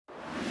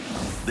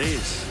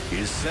This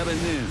is 7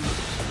 News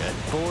at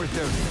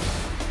 4:30.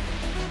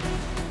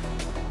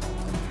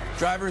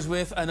 Drivers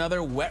with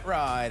another wet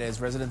ride as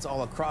residents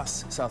all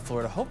across South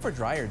Florida hope for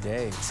drier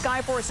days.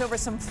 Skyforce over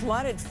some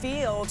flooded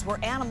fields where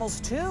animals,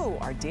 too,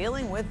 are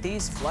dealing with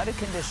these flooded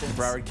conditions.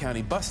 The Broward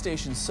County bus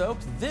station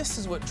soaked. This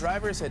is what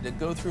drivers had to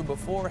go through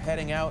before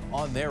heading out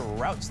on their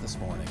routes this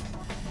morning.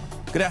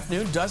 Good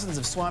afternoon. Dozens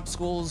of swamp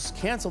schools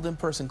canceled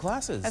in-person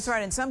classes. That's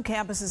right, and some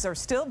campuses are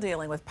still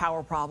dealing with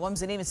power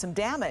problems and even some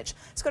damage.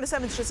 Let's go to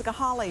 7's Jessica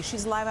Hawley.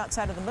 She's live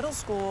outside of the middle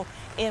school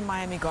in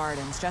Miami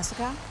Gardens.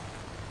 Jessica?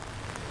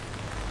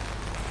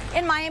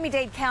 In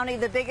Miami-Dade County,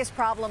 the biggest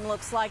problem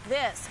looks like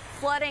this: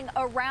 flooding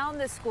around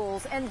the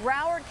schools. In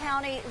Broward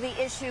County, the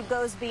issue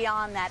goes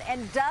beyond that,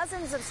 and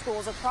dozens of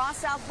schools across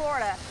South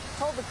Florida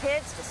told the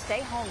kids to stay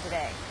home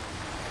today.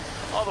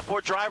 All the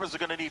poor drivers are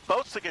going to need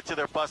boats to get to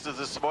their buses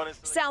this morning.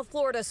 South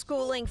Florida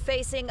schooling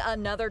facing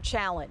another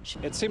challenge.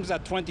 It seems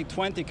that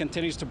 2020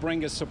 continues to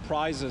bring us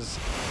surprises.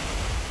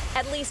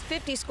 At least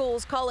 50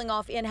 schools calling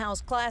off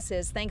in-house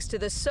classes thanks to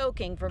the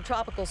soaking from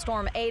Tropical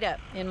Storm Eta.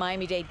 In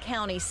Miami-Dade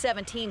County,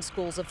 17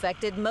 schools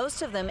affected,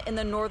 most of them in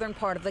the northern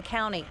part of the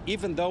county.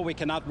 Even though we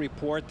cannot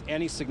report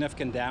any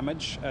significant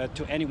damage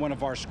to any one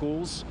of our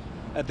schools,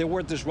 there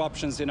were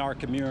disruptions in our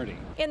community.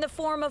 In the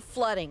form of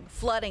flooding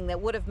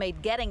that would have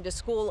made getting to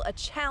school a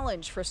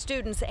challenge for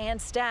students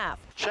and staff.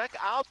 Check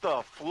out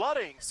the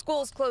flooding.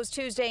 Schools closed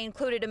Tuesday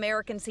included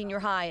American Senior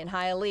High in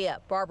Hialeah,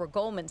 Barbara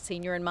Goldman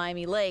Senior in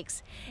Miami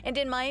Lakes, and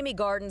in Miami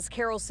Gardens,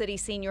 Carroll City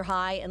Senior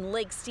High and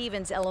Lake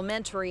Stevens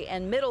Elementary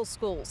and Middle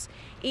Schools.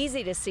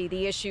 Easy to see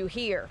the issue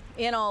here.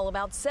 In all,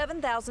 about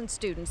 7,000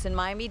 students in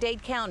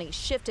Miami-Dade County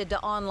shifted to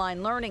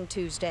online learning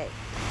Tuesday.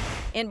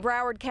 In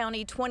Broward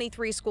County,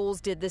 23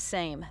 schools did the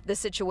same. The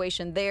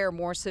situation there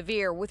more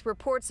severe, with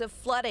reports of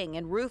flooding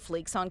and roof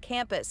leaks on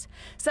campus.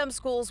 Some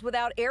schools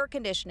without air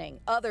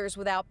conditioning, others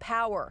without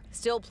power.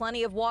 Still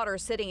plenty of water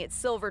sitting at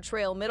Silver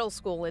Trail Middle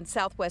School in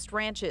Southwest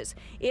Ranches.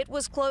 It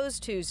was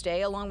closed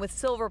Tuesday, along with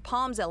Silver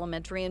Palms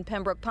Elementary in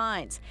Pembroke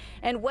Pines.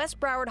 And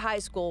West Broward High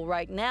School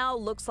right now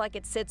looks like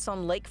it sits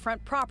on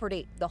lakefront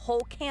property. The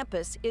whole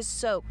campus is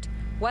soaked.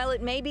 While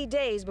it may be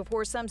days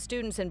before some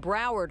students in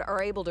Broward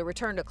are able to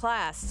return to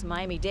class,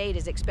 Miami-Dade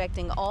is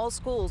expecting all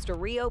schools to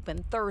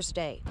reopen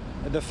Thursday.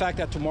 The fact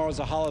that tomorrow is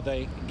a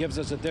holiday gives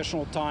us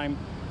additional time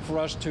for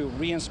us to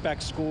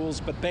re-inspect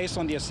schools, but based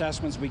on the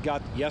assessments we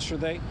got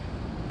yesterday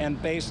and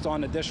based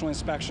on additional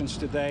inspections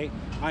today,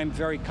 I'm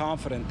very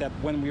confident that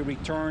when we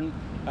return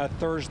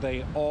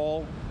Thursday,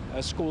 all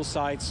school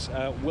sites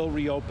will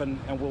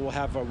reopen and we will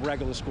have a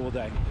regular school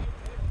day.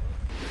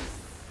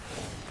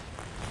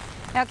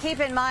 Now, keep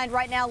in mind,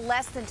 right now,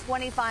 less than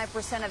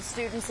 25% of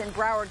students in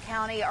Broward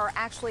County are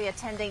actually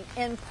attending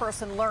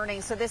in-person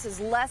learning, so this is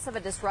less of a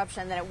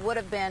disruption than it would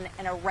have been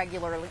in a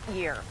regular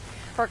year.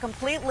 For a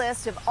complete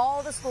list of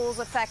all the schools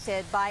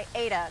affected by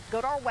Eta,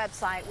 go to our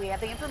website. We have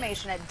the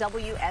information at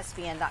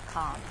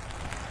WSVN.com.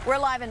 We're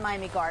live in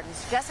Miami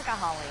Gardens. Jessica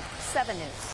Hawley, 7 News.